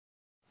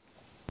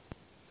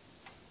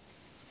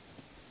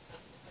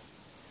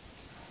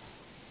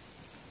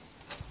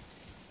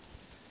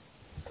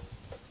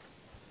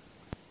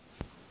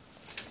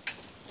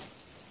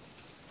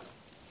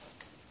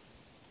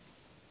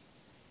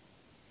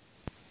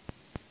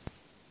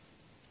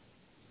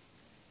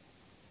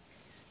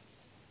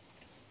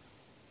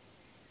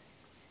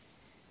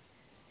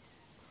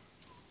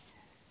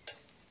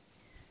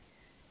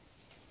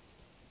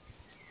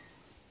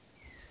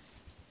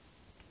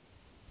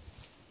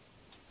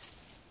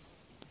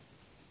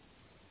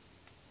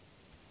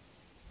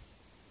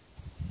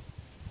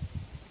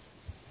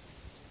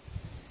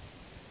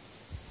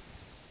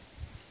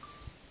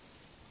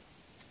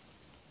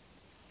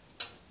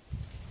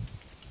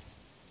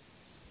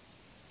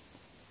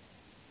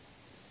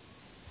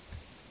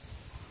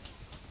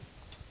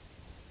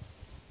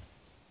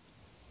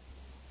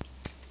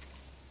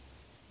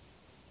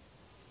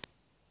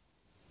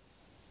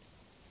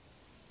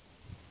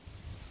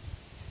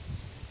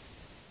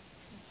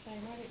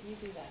You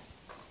do that.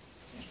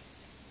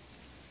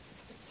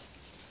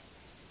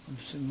 I'm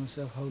seeing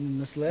myself holding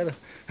this ladder.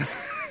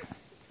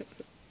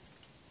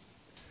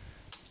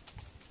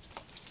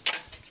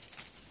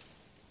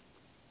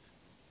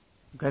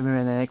 Grab me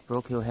around the neck,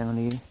 Brooke, he'll hang on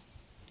to you.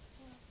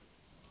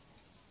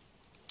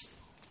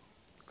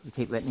 Could we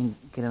keep letting him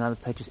get another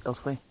purchase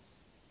elsewhere?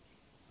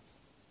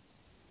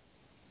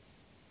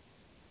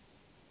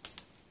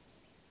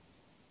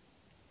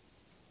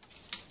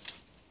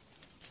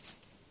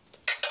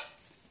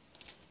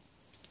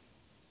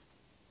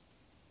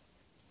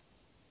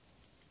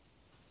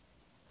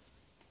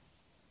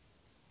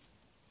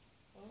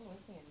 Oh,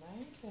 isn't it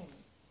amazing?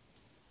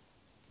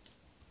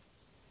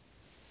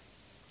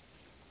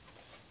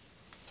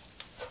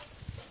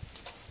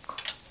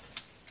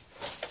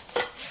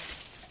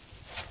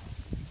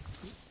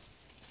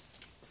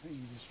 I think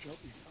you just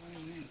dropped your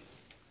phone then.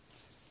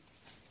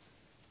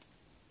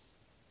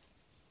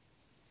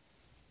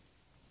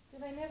 Do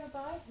they never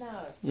bite? No.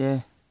 Yeah.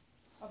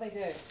 Oh, they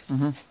do?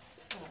 Mm-hmm.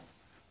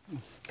 Oh.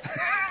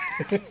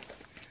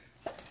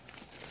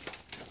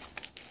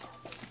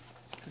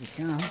 Pretty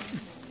calm.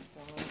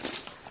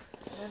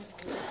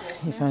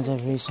 He phone's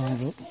over here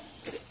saying, look. Boy,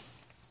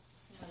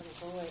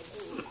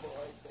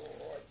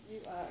 you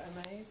are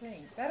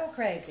amazing. Battle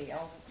crazy.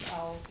 I'll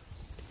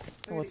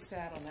put this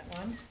out on that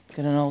one.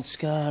 Got an old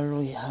scar,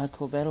 really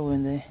hardcore battle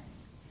wound there.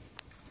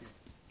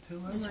 Oh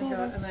my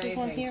god,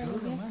 amazing.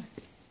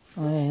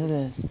 Oh yeah, look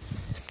at that.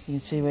 You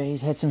can see where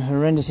he's had some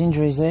horrendous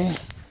injuries there.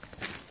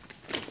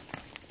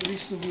 Will he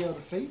still be able to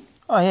feed?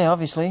 Oh yeah,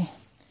 obviously.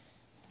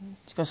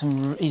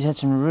 He's had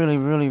some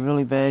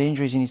really bad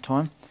injuries in his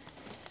time.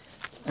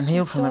 And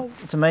healed from it.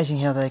 It's amazing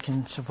how they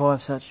can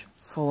survive such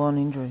full-on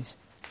injuries.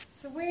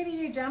 So where do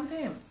you dump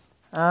him?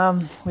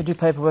 We do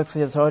paperwork for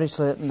the authorities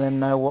to let them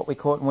know what we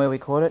caught and where we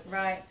caught it.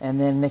 Right. And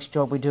then next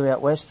job we do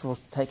out west, we'll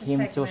take Just him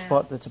take to a him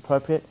spot out. that's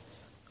appropriate.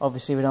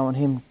 Obviously we don't want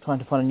him trying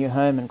to find a new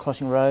home and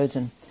crossing roads,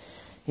 and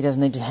he doesn't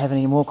need to have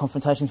any more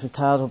confrontations with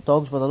cars or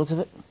dogs by the looks of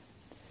it.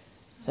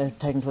 So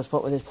take him to a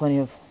spot where there's plenty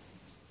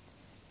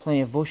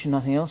of bush and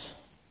nothing else.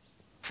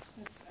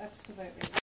 That's absolutely